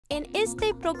En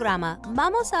este programa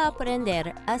vamos a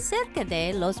aprender acerca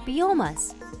de los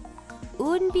biomas.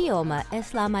 Un bioma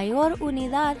es la mayor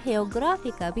unidad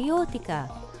geográfica biótica,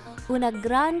 una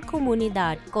gran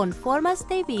comunidad con formas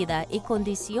de vida y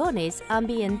condiciones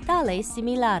ambientales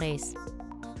similares.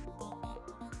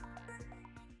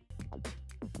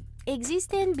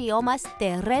 Existen biomas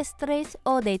terrestres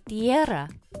o de tierra,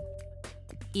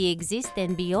 y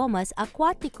existen biomas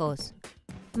acuáticos,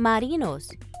 marinos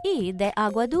y de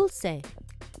agua dulce.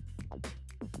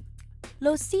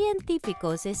 Los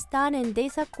científicos están en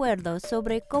desacuerdo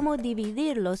sobre cómo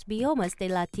dividir los biomas de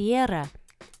la Tierra.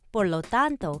 Por lo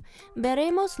tanto,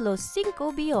 veremos los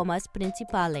 5 biomas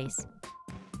principales.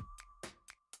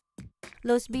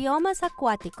 Los biomas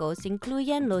acuáticos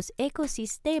incluyen los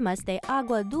ecosistemas de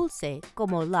agua dulce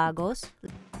como lagos,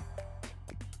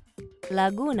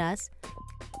 lagunas,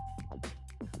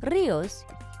 ríos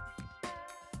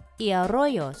y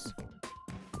arroyos.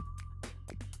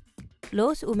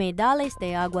 Los humedales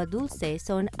de agua dulce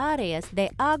son áreas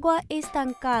de agua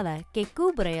estancada que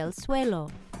cubre el suelo.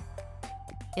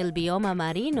 El bioma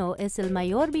marino es el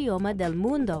mayor bioma del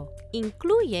mundo.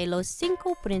 Incluye los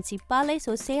 5 principales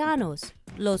océanos,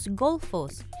 los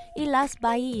golfos y las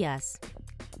bahías.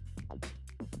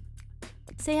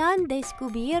 Se han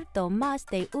descubierto más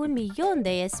de 1 millón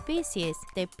de especies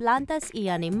de plantas y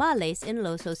animales en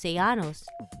los océanos.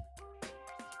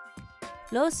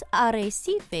 Los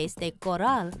arrecifes de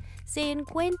coral se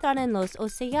encuentran en los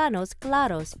océanos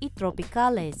claros y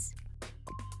tropicales.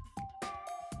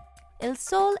 El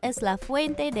sol es la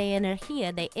fuente de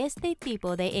energía de este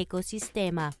tipo de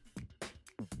ecosistema.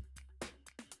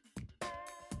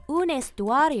 Un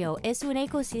estuario es un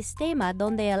ecosistema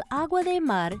donde el agua de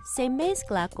mar se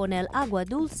mezcla con el agua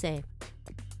dulce.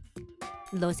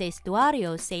 Los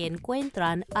estuarios se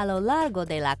encuentran a lo largo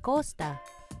de la costa.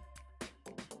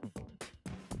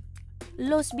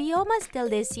 Los biomas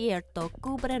del desierto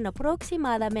cubren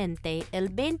aproximadamente el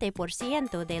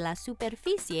 20% de la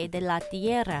superficie de la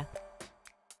Tierra.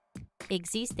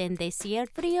 Existen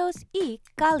desiertos fríos y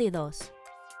cálidos.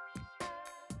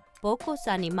 Pocos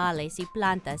animales y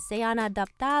plantas se han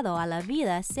adaptado a la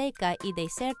vida seca y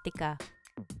desértica.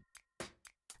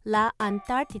 La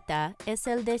Antártida es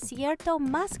el desierto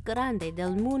más grande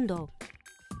del mundo,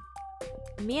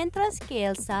 mientras que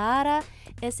el Sahara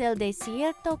es el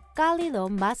desierto cálido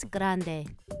más grande.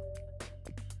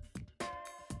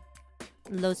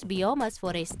 Los biomas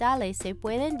forestales se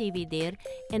pueden dividir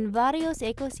en varios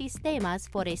ecosistemas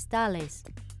forestales.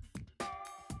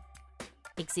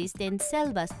 Existen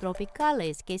selvas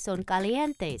tropicales que son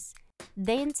calientes,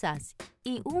 densas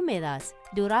y húmedas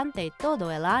durante todo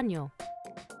el año.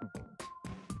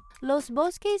 Los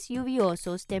bosques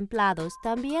lluviosos templados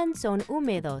también son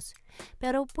húmedos,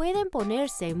 pero pueden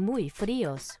ponerse muy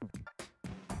fríos.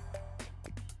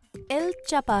 El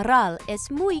chaparral es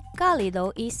muy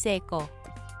cálido y seco.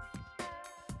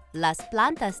 Las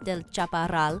plantas del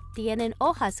chaparral tienen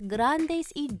hojas grandes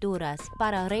y duras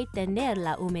para retener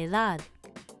la humedad.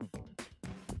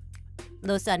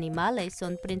 Los animales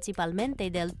son principalmente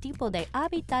del tipo de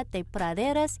hábitat de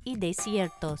praderas y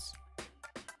desiertos.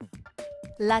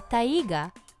 La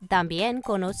taiga, también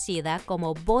conocida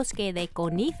como bosque de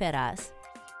coníferas,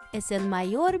 es el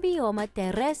mayor bioma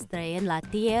terrestre en la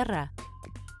Tierra.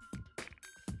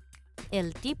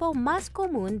 El tipo más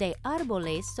común de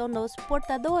árboles son los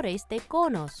portadores de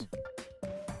conos.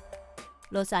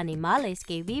 Los animales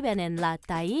que viven en la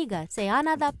taiga se han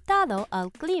adaptado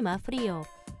al clima frío.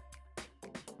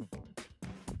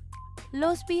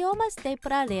 Los biomas de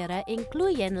pradera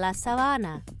incluyen la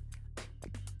sabana.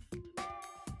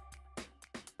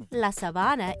 La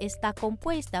sabana está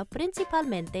compuesta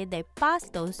principalmente de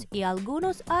pastos y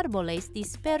algunos árboles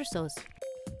dispersos,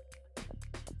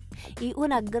 y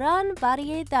una gran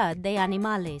variedad de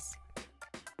animales.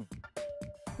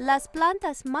 Las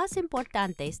plantas más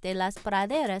importantes de las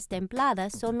praderas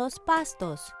templadas son los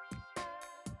pastos.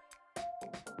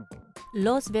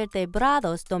 Los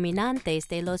vertebrados dominantes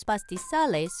de los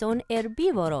pastizales son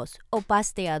herbívoros o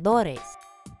pasteadores.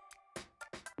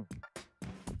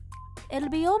 El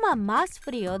bioma más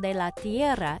frío de la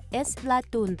Tierra es la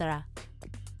tundra.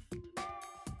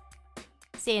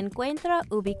 Se encuentra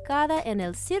ubicada en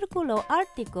el círculo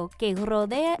ártico que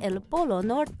rodea el Polo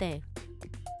Norte.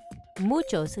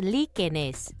 Muchos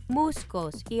líquenes,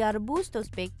 musgos y arbustos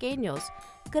pequeños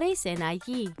crecen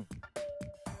allí.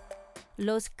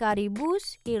 Los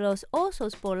caribús y los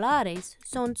osos polares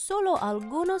son solo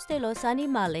algunos de los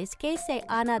animales que se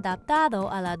han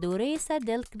adaptado a la dureza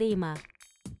del clima.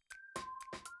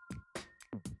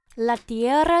 La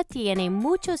Tierra tiene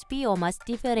muchos biomas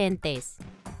diferentes.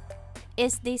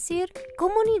 es decir,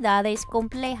 comunidades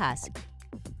complejas,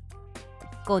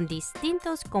 con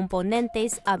distintos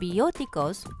componentes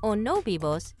abióticos o no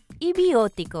vivos y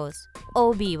bióticos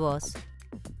o vivos.